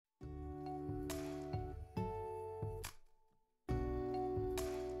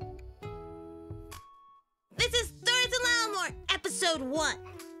This is Stories in Ylelmore, Episode 1.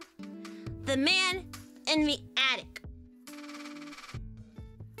 The Man in the Attic.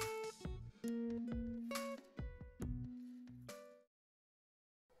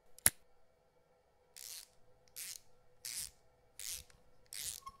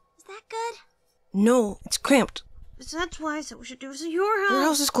 Is that good? No, it's cramped. So that's why I said we should do this at your house. Your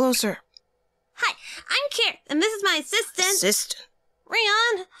house is closer. Hi, I'm Keryth, and this is my assistant. Assistant?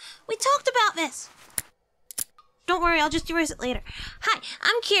 Rian, we talked about this. Don't worry, I'll just erase it later. Hi,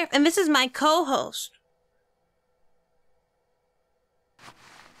 I'm Keryth, and this is my co-host.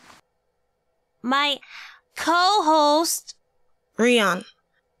 My co-host. Rian.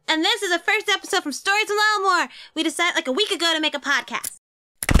 And this is the first episode from Stories in Ylelmore. We decided like a week ago to make a podcast.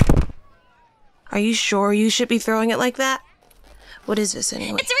 Are you sure you should be throwing it like that? What is this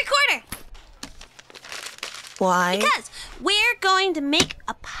anyway? It's a recorder. Why? Because we're going to make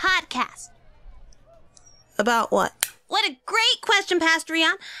a podcast. About what? What a great question, Pastor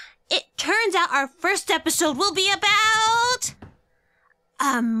Rian. It turns out our first episode will be about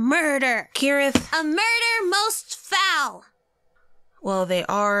a murder. Keryth. A murder most foul. Well, they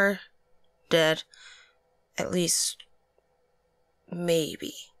are dead. At least,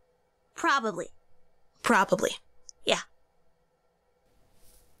 maybe. Probably. Probably. Yeah.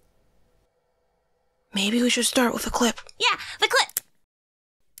 Maybe we should start with a clip. Yeah, the clip.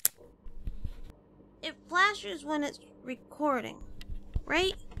 It flashes when it's recording,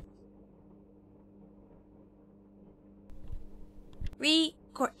 right?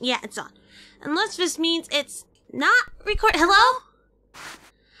 Record. Yeah, it's on. Unless this means it's not record. Hello?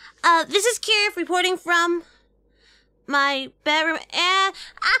 This is Keryth reporting from my bedroom. And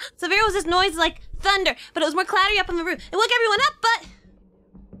so there was this noise like thunder, but it was more cloudy up on the roof. It woke everyone up, but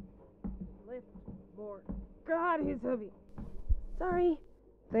God, he's heavy. Sorry.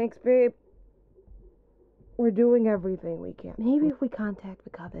 Thanks, babe. We're doing everything we can. Maybe if we contact the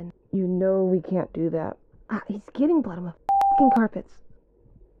coven. You know we can't do that. He's getting blood on the f***ing carpets.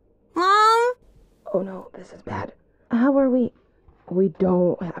 Mom? Oh no, this is bad. How are we? We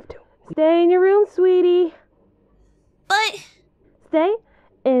don't have to. Stay in your room, sweetie. But Stay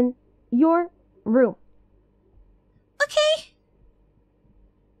in your room. okay.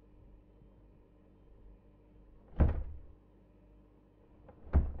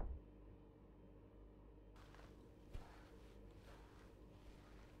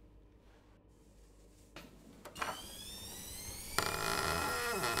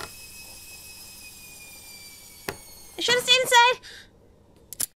 I should have stayed inside.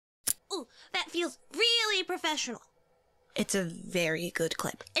 Ooh, that feels really professional. It's a very good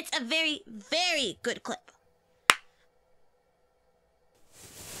clip. It's a very, very good clip.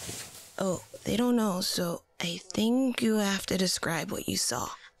 Oh, they don't know, so I think you have to describe what you saw.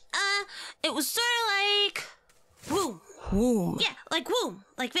 It was sort of like womb. Womb. Yeah, like womb,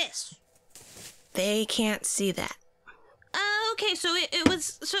 like this. They can't see that. Okay, so it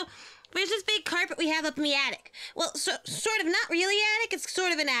was, so there's this big carpet we have up in the attic. Well, so sort of not really attic, it's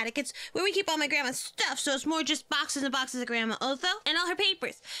sort of an attic. It's where we keep all my grandma's stuff, so it's more just boxes and boxes of Grandma Otho and all her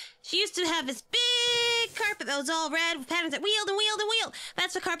papers. She used to have this big carpet that was all red with patterns that wheeled and wheeled and wheeled.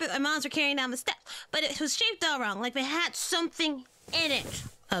 That's the carpet my moms were carrying down the steps. But it was shaped all wrong, like they had something in it.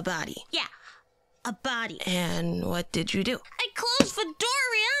 A body. Yeah, a body. And what did you do? I closed the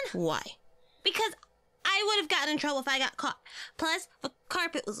door, Rian, Why? because I would have gotten in trouble if I got caught. Plus, the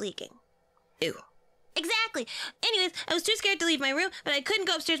carpet was leaking. Ew. Exactly. Anyways, I was too scared to leave my room, but I couldn't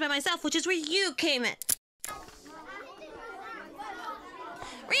go upstairs by myself, which is where you came in.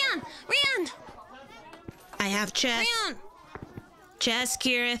 Rian! I have chess. Rian! Chess,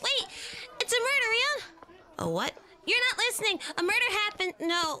 Keryth. Wait! It's a murder, Rian! A what? You're not listening. A murder happened.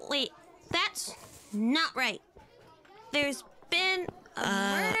 No, wait. That's not right. There's been a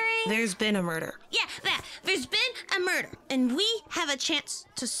murdering. There's been a murder. Yeah, that. There's been a murder, and we have a chance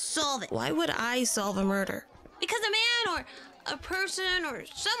to solve it. Why would I solve a murder? Because a man or a person or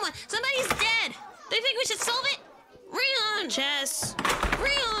somebody's dead. Do you think we should solve it? Rian! Chess.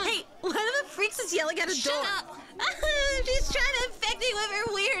 Rian! Hey, one of the freaks is yelling at a Shut door. up! She's trying to infect me with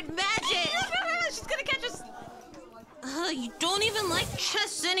her weird magic. She's gonna catch us. You don't even like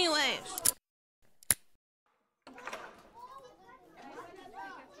chess anyways.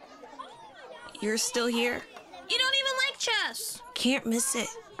 You're still here? You don't even like chess. Can't miss it.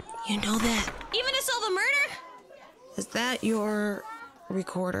 You know that. Even to solve a murder? Is that your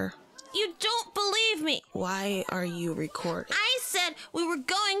recorder? You don't believe me. Why are you recording? I said we were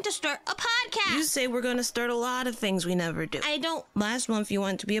going to start a podcast. You say we're gonna start a lot of things we never do. I don't. Last month you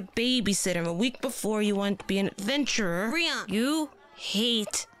wanted to be a babysitter, and a week before you wanted to be an adventurer. Rian. You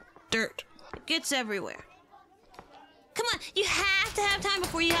hate dirt. It gets everywhere. Come on, you have to have time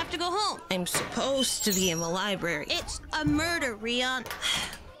before you have to go home. I'm supposed to be in the library. It's a murder, Rion.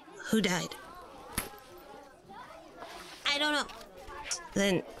 Who died? I don't know.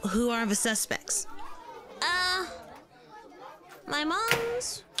 Then who are the suspects? My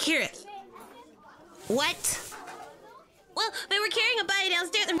mom's... Keryth. What? Well, they were carrying a body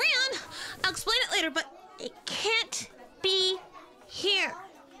downstairs, and Rion, I'll explain it later, but it can't be here.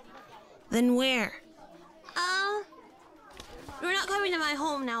 Then where? You're not coming to my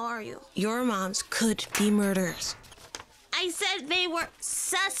home now, are you? Your moms could be murderers. I said they were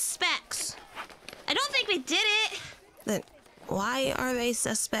suspects. I don't think they did it. Then why are they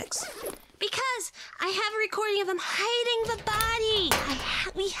suspects? Because I have a recording of them hiding the body.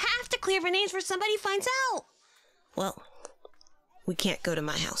 We have to clear their names before somebody finds out. Well, we can't go to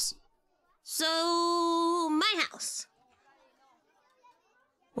my house. So, my house.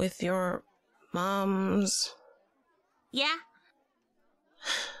 With your mom's... Yeah?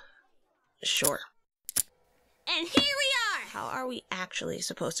 Sure. And here we are! How are we actually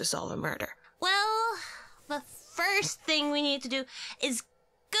supposed to solve a murder? Well, the first thing we need to do is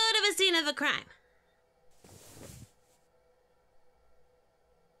go to the scene of a crime.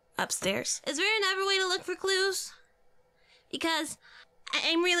 Upstairs? Is there another way to look for clues? Because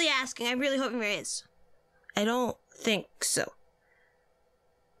I'm really asking. I'm really hoping there is. I don't think so.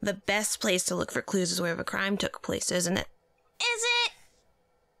 The best place to look for clues is where the crime took place, isn't it? Is it?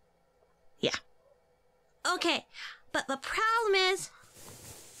 Yeah. Okay, but the problem is,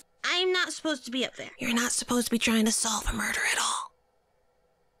 I'm not supposed to be up there. You're not supposed to be trying to solve a murder at all.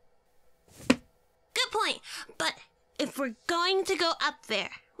 Good point. But if we're going to go up there,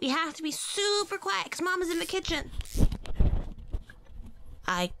 we have to be super quiet because Mama's in the kitchen.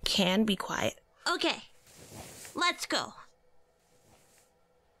 I can be quiet. Okay, let's go.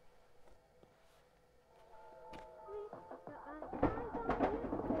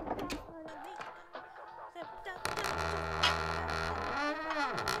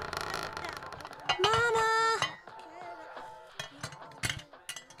 Mama!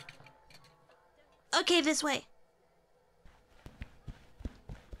 Okay, this way.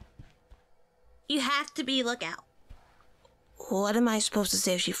 You have to be lookout. What am I supposed to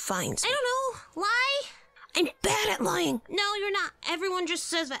say if she finds I me? don't know. Lie? I'm bad at lying. No, you're not. Everyone just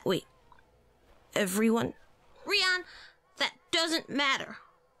says that. Wait. Everyone? Rion, that doesn't matter.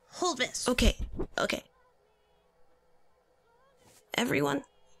 Hold this. Okay. Everyone?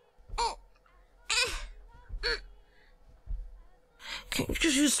 Oh. Can't you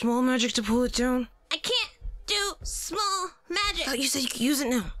just use small magic to pull it down? I can't do small magic. I thought you said you could use it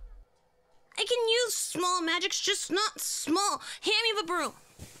now. I can use small magics, just not small. Hand me the broom.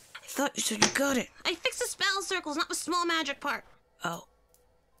 I thought you said you got it. I fixed the spell circles, not the small magic part. Oh.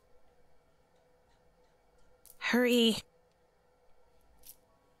 Hurry.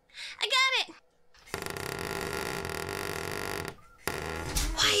 I got it.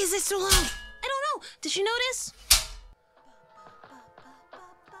 Why is it so loud? I don't know. Did you notice?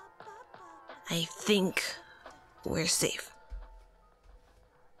 I think we're safe.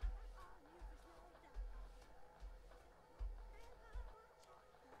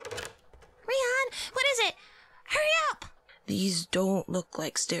 Rion, what is it? Hurry up. These don't look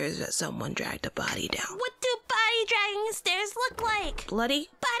like stairs that someone dragged a body down. What do body dragging stairs look like? Bloody?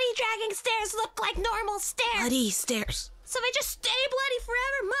 Body dragging stairs look like normal stairs. Bloody stairs. So they just stay bloody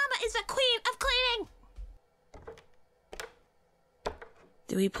forever. Mama is the queen of cleaning.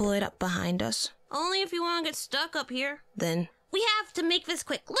 Do we pull it up behind us? Only if you want to get stuck up here. Then, We have to make this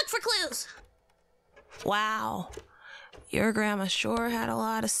quick. Look for clues. wow. Your grandma sure had a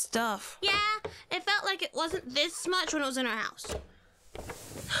lot of stuff. Yeah, it felt like it wasn't this much when it was in our house.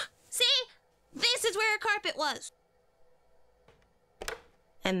 See? This is where a carpet was.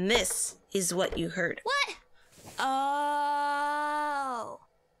 And this is what you heard. What? Oh.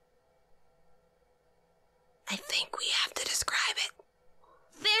 I think we have to describe it.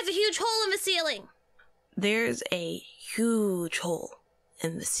 There's a huge hole in the ceiling. There's a huge hole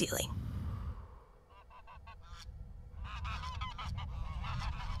in the ceiling.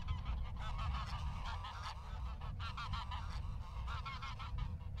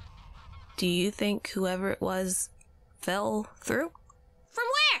 Do you think whoever it was fell through? From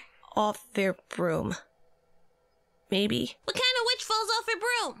where? Off their broom. Maybe. What kind of witch falls off her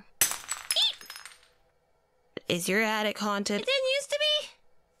broom? Eep! Is your attic haunted? It didn't used to be.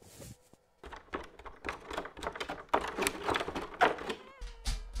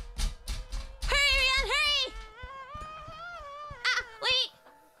 Hurry, Rion, hurry! Ah, wait!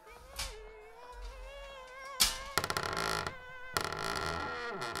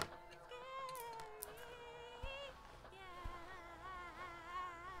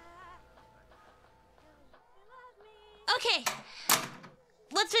 Okay.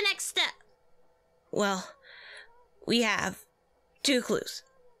 What's the next step? Well, we have 2 clues.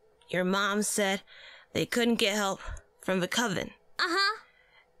 Your mom said they couldn't get help from the coven. Uh-huh.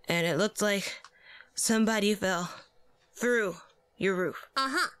 And it looked like somebody fell through your roof.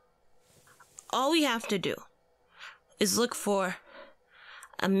 Uh-huh. All we have to do is look for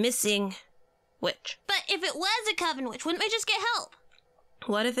a missing witch. But if it was a coven witch, wouldn't we just get help?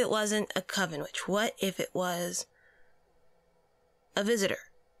 What if it wasn't a coven witch? What if it was a visitor?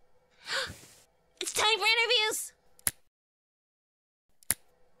 It's time for interviews!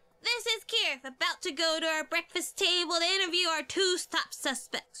 This is Keryth, about to go to our breakfast table to interview our 2 top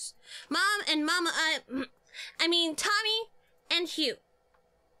suspects. Mom and Mama, Tommy and Hugh.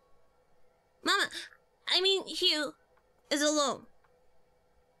 Hugh is alone.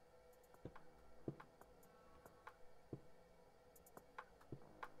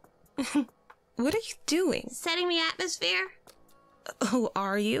 What are you doing? Setting the atmosphere? Oh,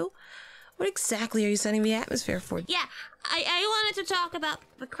 are you? What exactly are you setting the atmosphere for? Yeah, I wanted to talk about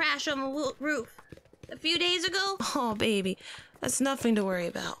the crash on the roof a few days ago. Oh, baby, that's nothing to worry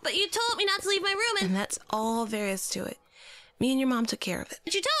about. But you told me not to leave my room And that's all there is to it. Me and your mom took care of it.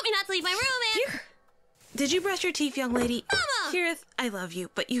 But you told me not to leave my room Here. Did you brush your teeth, young lady? Mama! Keryth, I love you,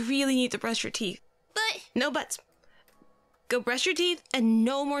 but you really need to brush your teeth. But... No buts. Go brush your teeth and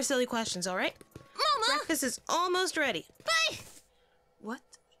no more silly questions, all right? Mama! Breakfast is almost ready. Bye! What?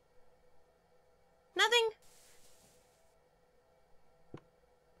 Nothing.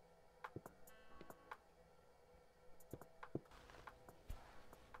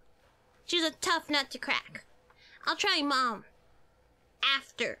 She's a tough nut to crack. I'll try Mom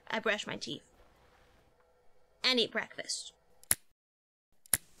after I brush my teeth and eat breakfast.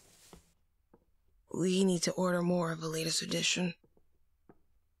 We need to order more of the latest edition.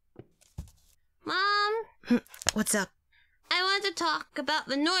 Mom, What's up? I want to talk about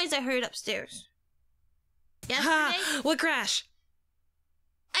the noise I heard upstairs. Yesterday, Ha! What crash?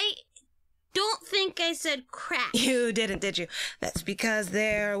 I don't think I said crack. You didn't, did you? That's because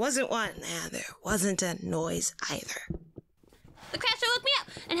there wasn't one. And there wasn't a noise either. The crasher woke me up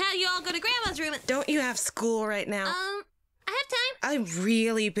and had you all go to Grandma's room and... Don't you have school right now? I have time. I'm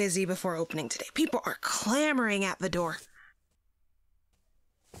really busy before opening today. People are clamoring at the door.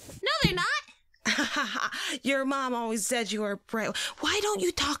 No, they're not. Your mom always said you were bright. Why don't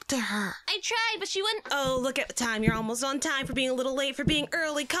you talk to her? I tried, but she wouldn't... Oh, look at the time. You're almost on time for being a little late, for being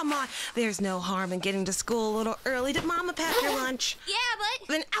early. Come on. There's no harm in getting to school a little early. Did Mama pack your lunch? Yeah, but...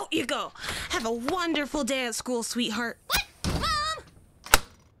 Then out you go. Have a wonderful day at school, sweetheart. What? Mom!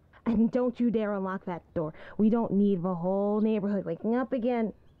 And don't you dare unlock that door. We don't need the whole neighborhood waking up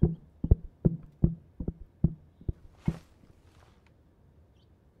again.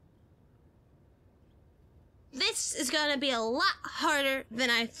 This is gonna be a lot harder than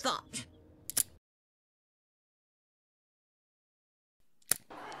I thought.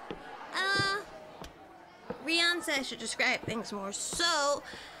 Rian said I should describe things more. So,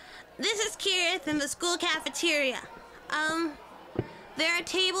 this is Keryth in the school cafeteria. There are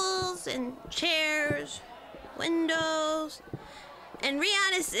tables and chairs, windows, and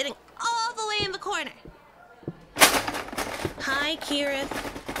Rian is sitting all the way in the corner. Hi, Keryth.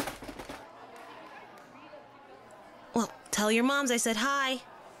 Well, tell your moms I said hi.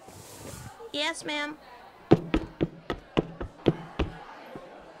 Yes, ma'am.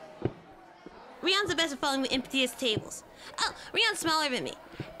 Rian's the best at following the emptiest tables. Oh, Rian's smaller than me,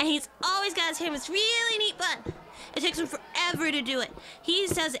 and he's always got his hair in this really neat bun. It takes him forever to do it. He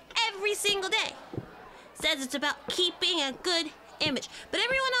does it every single day. Says it's about keeping a good image, but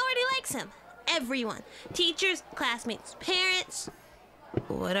everyone already likes him. Everyone. Teachers, classmates, parents.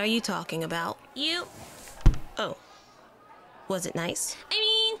 What are you talking about? You. Oh. Was it nice? I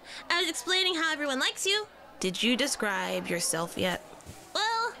mean, I was explaining how everyone likes you. Did you describe yourself yet?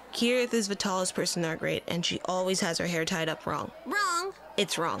 Well, Keryth is the tallest person in our grade, and she always has her hair tied up wrong. wrong.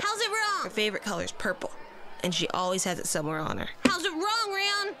 It's wrong. How's it Her wrong? favorite color is purple, and she always has it somewhere on her. How's it wrong,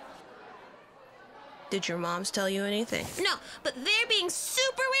 Rian? Did your moms tell you anything? No, but they're being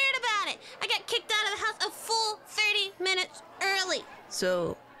super weird about it. I got kicked out of the house a full 30 minutes early.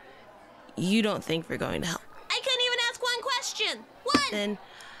 So, you don't think we're going to help? I couldn't even ask one question. One. Then,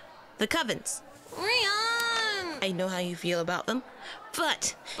 the covens. Rian. I know how you feel about them,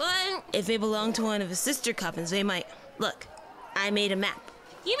 but But if they belong to one of the sister covens, they might... Look, I made a map.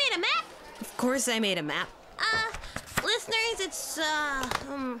 you made a map? Of course I made a map. Listeners, it's,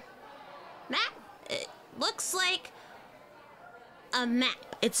 map? It looks like a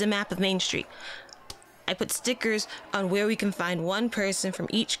map. It's a map of Main Street. I put stickers on where we can find one person from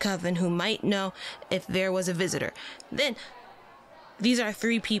each coven who might know if there was a visitor. Then, these are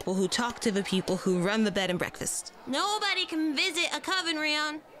 3 people who talk to the people who run the bed and breakfast. Nobody can visit a coven,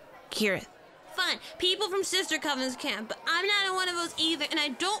 Rion. Keryth. Fine, people from sister covens can, but I'm not in one of those either, and I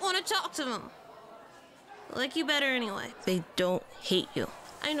don't want to talk to them. I like you better anyway. They don't hate you.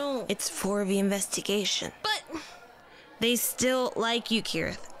 I know. It's for the investigation. But They still like you,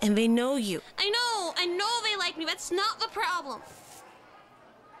 Keryth, and they know you. I know they like me. That's not the problem.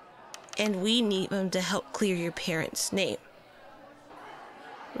 And we need them to help clear your parents' name.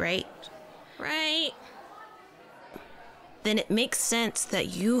 Right? Right. Then it makes sense that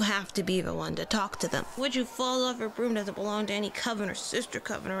you have to be the one to talk to them. Would you fall off your broom doesn't belong to any coven or sister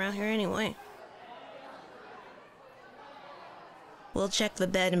coven around here anyway. We'll check the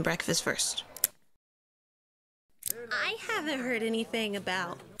bed and breakfast first. I haven't heard anything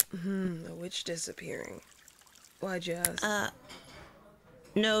about... The witch disappearing. Why'd you ask?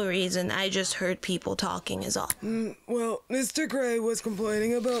 No reason, I just heard people talking is all. Well, Mr. Gray was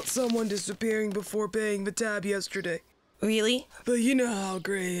complaining about someone disappearing before paying the tab yesterday. Really? But you know how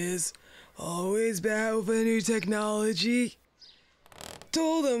Gray is. Always bad with the new technology.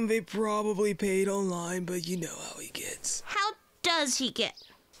 Told him they probably paid online, but you know how he gets. How does he get?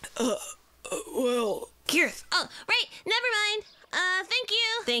 Well... Keryth! Oh, right, never mind. Thank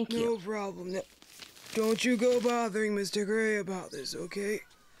you. Thank you. No problem. Now, don't you go bothering Mr. Gray about this, okay?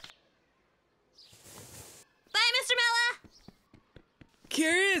 Bye, Mr. Mella.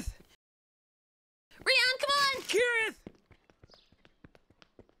 Keryth! Rion, come on. Keryth!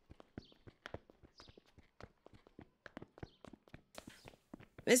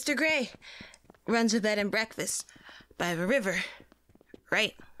 Mr. Gray runs a bed and breakfast by the river,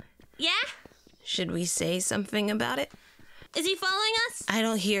 right? Yeah? Should we say something about it? Is he following us? I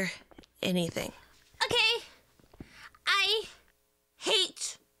don't hear anything. Okay. I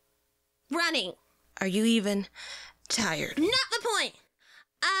hate running. Are you even tired? Not the point.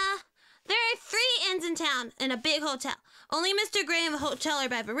 There are 3 inns in town and a big hotel. Only Mr. Gray and the hotel are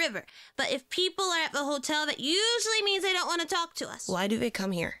by the river. But if people are at the hotel, that usually means they don't want to talk to us. Why do they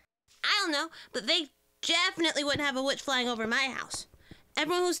come here? I don't know, but they definitely wouldn't have a witch flying over my house.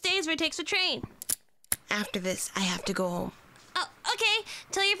 Everyone who stays there takes a train. After this, I have to go home. Oh, okay.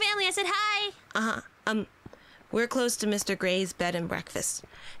 Tell your family I said hi. We're close to Mr. Gray's bed and breakfast.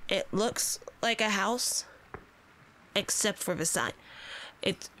 It looks like a house, except for the sign.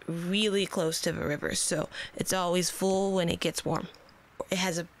 It's really close to the river, so it's always full when it gets warm. It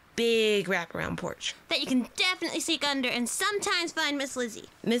has a big wraparound porch. That you can definitely sneak under and sometimes find Miss Lizzie.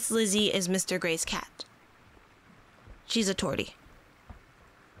 Miss Lizzie is Mr. Gray's cat. She's a tortie.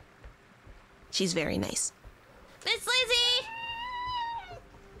 She's very nice. Miss Lizzie!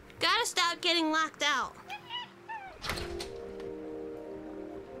 Gotta stop getting locked out.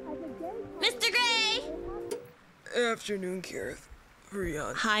 Mr. Gray! Afternoon, Keryth.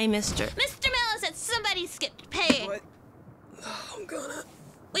 Rion. Hi, Mr. Mr. Miller said somebody skipped paying. What? I'm gonna...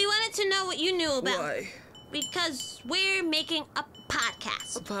 We wanted to know what you knew about. Why? Because we're making a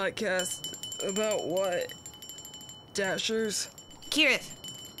podcast. A podcast about what? Dashers? Keryth.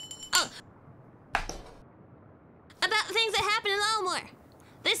 Oh. About things that happened in Ylelmore.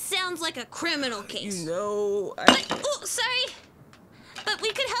 This sounds like a criminal case. You know, Oh, sorry. But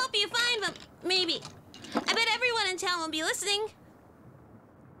we could help you find them, maybe. I bet everyone in town will be listening.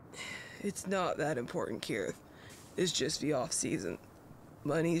 It's not that important, Keryth. It's just the off-season.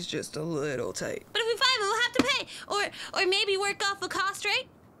 Money's just a little tight. But if we find them, we'll have to pay. Or maybe work off the cost, right?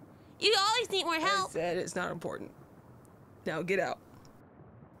 You always need more I help. said it's not important. Now get out.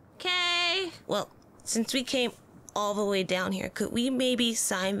 Okay. Well, since we came all the way down here, could we maybe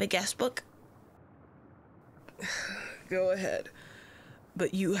sign the guest book? Go ahead.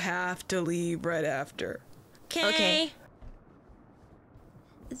 But you have to leave right after. Okay.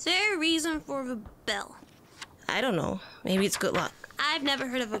 Is there a reason for the bell? I don't know. Maybe it's good luck. I've never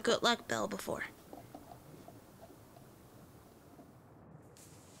heard of a good luck bell before.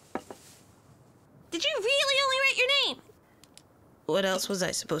 Did you really only write your name? What else was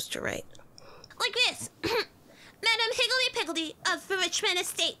I supposed to write? Like this. Madam Higgledy-Piggledy of the Richmond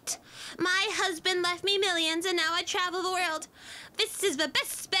Estate. My husband left me millions and now I travel the world. This is the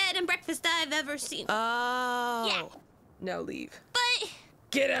best bed and breakfast I've ever seen. Oh. Yeah. Now leave. But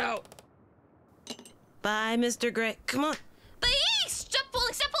Get out! Bye, Mr. Gray. Come on. stop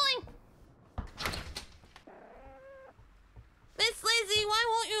pulling, stop pulling! Miss Lizzie, why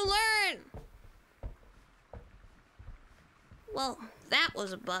won't you learn? Well, that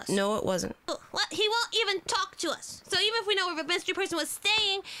was a bust. No, it wasn't. Well, he won't even talk to us. So even if we know where the mystery person was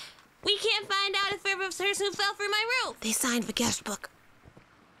staying, We can't find out if there was a person who fell through my roof. They signed the guest book.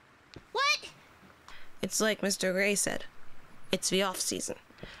 What? It's like Mr. Gray said. It's the off-season.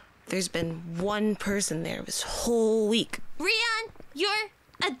 There's been one person there this whole week. Rion, you're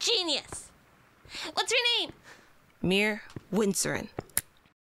a genius. What's your name? Mir Winserin.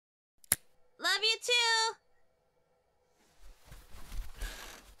 Love you too.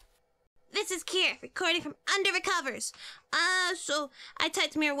 This is Keryth, recording from under the covers. So I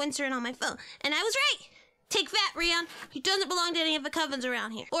typed Mir Winserin on my phone, and I was right. Take that, Rion. He doesn't belong to any of the covens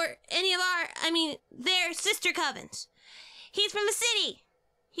around here. Or any of their sister covens. He's from the city.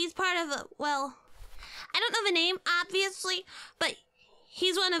 He's part of I don't know the name, obviously, but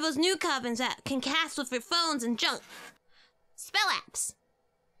he's one of those new covens that can cast with their phones and junk. Spell apps.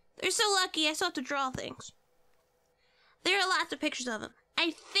 They're so lucky I still have to draw things. There are lots of pictures of him.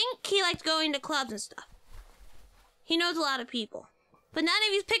 I think he likes going to clubs and stuff. He knows a lot of people. But none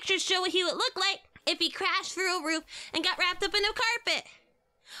of these pictures show what he would look like if he crashed through a roof and got wrapped up in a carpet.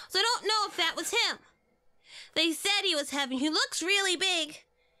 So I don't know if that was him. They said he was heavy. He looks really big.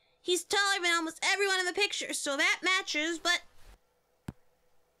 He's taller than almost everyone in the pictures, so that matches, but...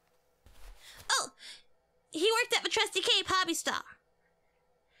 Oh! He worked at the Trusty Cape Hobby Store.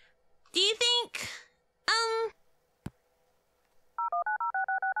 Do you think...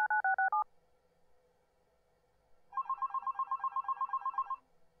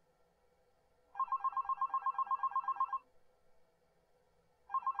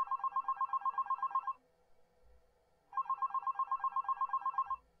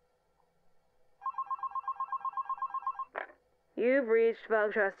 You've reached the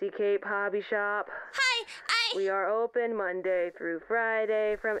Trusty Cape Hobby Shop. Hi, We are open Monday through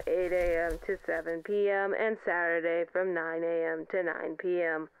Friday from 8 a.m. to 7 p.m. and Saturday from 9 a.m. to 9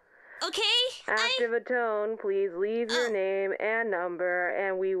 p.m. Okay, After the tone, please leave your name and number,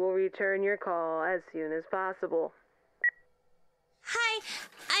 and we will return your call as soon as possible. Hi,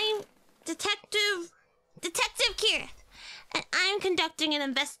 I'm Detective Keryth, and I'm conducting an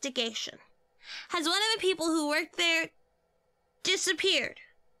investigation. Has one of the people who worked there disappeared?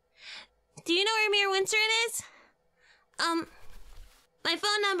 Do you know where Mir Winserin is? My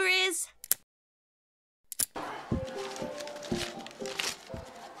phone number is...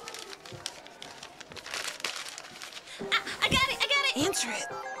 I got it! Answer it.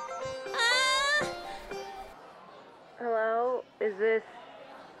 Hello, is this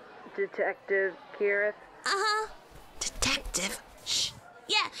Detective Keryth? Uh-huh. Detective. Shh.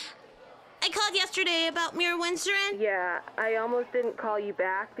 Yeah. I called yesterday about Mir Winserin. Yeah, I almost didn't call you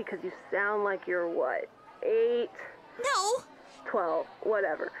back because you sound like you're, 8, No. 12,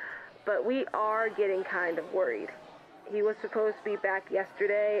 whatever. But we are getting kind of worried. He was supposed to be back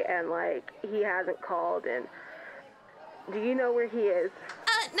yesterday, and, he hasn't called, and... Do you know where he is?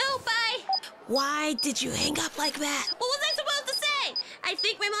 No, bye. Why did you hang up like that? What was I supposed to say? I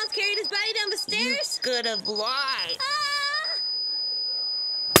think my mom's carried his body down the stairs. You could have lied.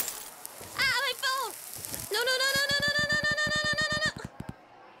 My phone. No.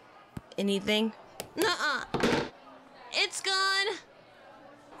 Anything? Nuh-uh. It's gone.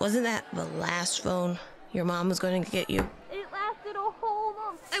 Wasn't that the last phone your mom was going to get you? It lasted a whole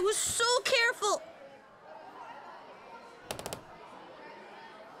month. I was so careful.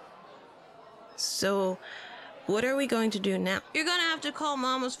 So, what are we going to do now? You're gonna have to call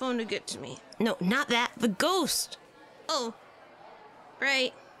Mama's phone to get to me. No, not that. The ghost. Oh.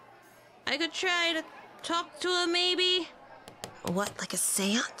 Right. I could try to talk to him, maybe. What, like a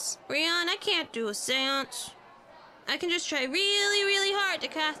seance? Rion, I can't do a seance. I can just try really, really hard to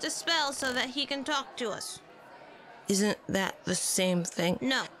cast a spell so that he can talk to us. Isn't that the same thing?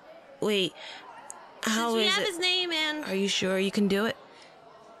 No. Wait, how Since we is have it? his name and... Are you sure you can do it?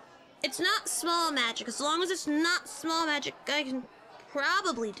 It's not small magic. As long as it's not small magic, I can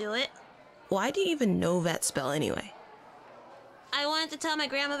probably do it. Why do you even know that spell anyway? I wanted to tell my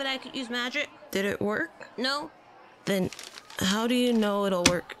grandma that I could use magic. Did it work? No, Then how do you know it'll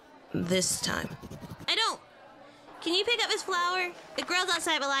work this time? I don't. Can you pick up this flower? It grows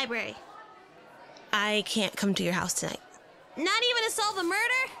outside the library. I can't come to your house tonight. Not even to solve a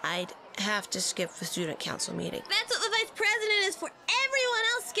murder? I'd have to skip the student council meeting. That's what the vice president is for. Everyone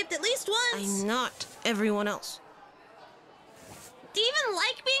else skipped at least once. I'm not everyone else. Do you even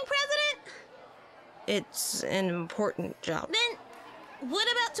like being president? It's an important job. Then, what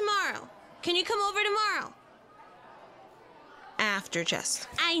about tomorrow? Can you come over tomorrow? After chess.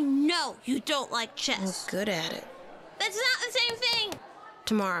 I know you don't like I'm chess. good at it. That's not the same thing.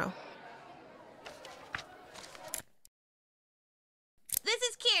 Tomorrow. This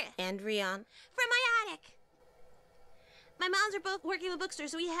is Keryth And Rion. from my attic. my moms are both working in a bookstore,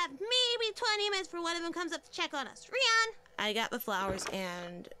 so we have maybe 20 minutes for one of them comes up to check on us. Rian! I got the flowers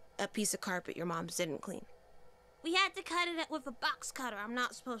and a piece of carpet your mom's didn't clean. We had to cut it with a box cutter I'm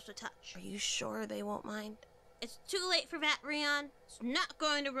not supposed to touch. Are you sure they won't mind? It's too late for that, Rian. It's not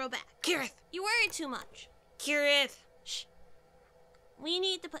going to grow back. Keryth! You worry too much. Keryth! Shh. We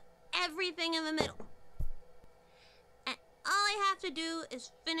need to put everything in the middle. And all I have to do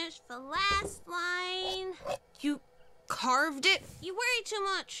is finish the last line. You carved it? You worry too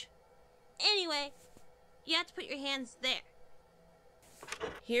much. Anyway, you have to put your hands there.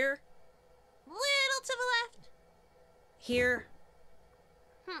 Here? Little to the left. Here?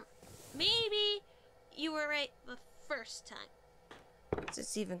 Maybe you were right the first time. Is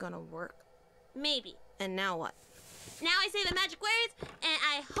this even gonna work? Maybe. And now what? Now I say the magic words, and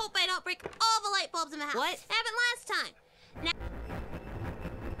I hope I don't break all the light bulbs in the house. What? It happened last time.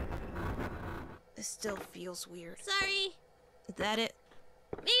 This still feels weird. Sorry. Is that it?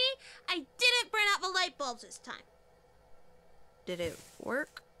 Maybe I didn't burn out the light bulbs this time. Did it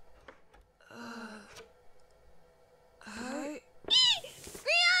work? Rian!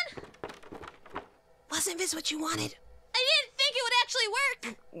 Wasn't this what you wanted? I didn't think it would actually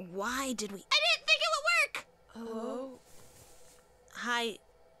work. Why did we... I didn't think it would work. Hello? Hi,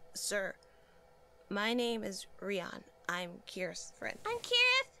 sir. My name is Rian. I'm Keryth's friend. I'm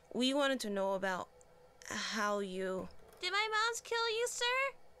Keryth. We wanted to know about how you... Did my moms kill you,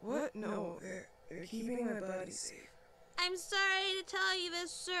 sir? What? No, they're keeping my body safe. I'm sorry to tell you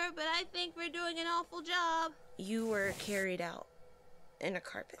this, sir, but I think we're doing an awful job. You were carried out in a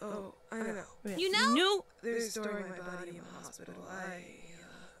carpet. Oh, I know. You know? No! They're storing my body in the hospital. I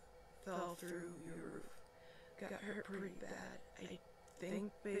fell through your roof. Got hurt pretty bad. I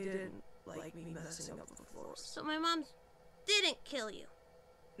think they didn't like me messing up the floors. So my moms didn't kill you.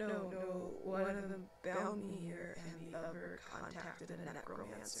 No, one of them found me here and the other contacted a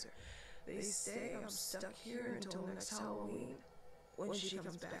necromancer. They say I'm stuck here until next Halloween, when she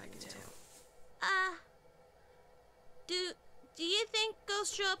comes back in town. Do you think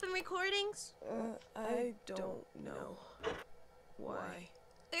ghosts show up in recordings? I don't know. Why?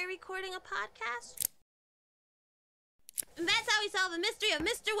 We're recording a podcast? And that's how we solve the mystery of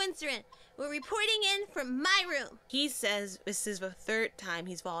Mr. Winserin. We're reporting in from my room. He says this is the third time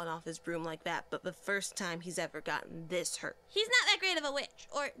he's fallen off his broom like that, but the first time he's ever gotten this hurt. He's not that great of a witch,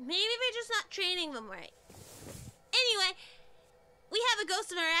 or maybe they're just not training them right. Anyway, we have a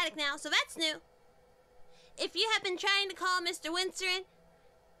ghost in our attic now, so that's new. If you have been trying to call Mr. Winserin,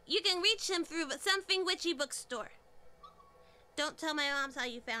 you can reach him through the Something Witchy bookstore. Don't tell my moms how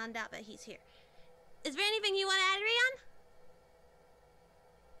you found out that he's here. Is there anything you want to add, Rian?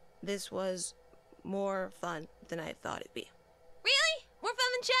 This was more fun than I thought it'd be. Really? More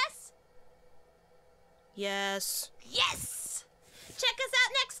fun than chess? Yes. Yes! Check us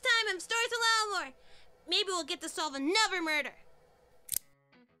out next time in Stories of Ylelmore. Maybe we'll get to solve another murder.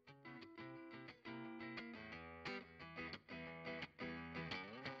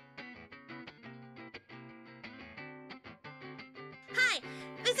 Hi,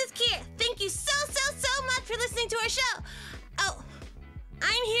 this is Keryth. Thank you so much for listening to our show. Oh,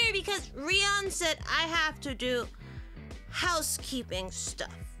 I'm here because Rian said I have to do housekeeping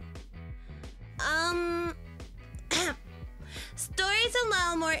stuff. Stories of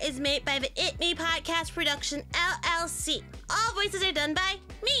Ylelmore is made by the It Me Podcast Production, LLC. All voices are done by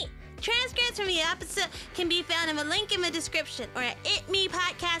me. Transcripts from the episode can be found in the link in the description or at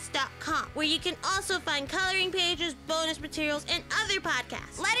itmepodcast.com, where you can also find coloring pages, bonus materials, and other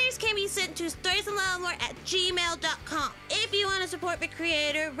podcasts. Letters can be sent to storiesofylelmore@gmail.com. If you want to support the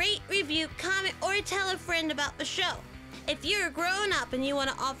creator, rate, review, comment, or tell a friend about the show. If you're a grown-up and you want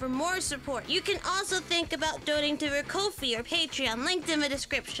to offer more support, you can also think about donating to their Ko-fi or Patreon, linked in the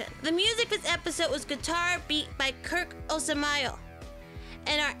description. The music this episode was Guitar Beat by Kirk Osamayo.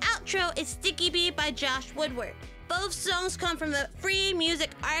 And our outro is Sticky Bee by Josh Woodward. Both songs come from the Free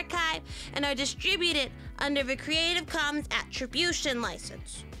Music Archive and are distributed under the Creative Commons Attribution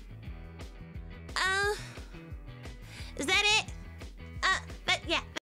License. Is that it? Yeah.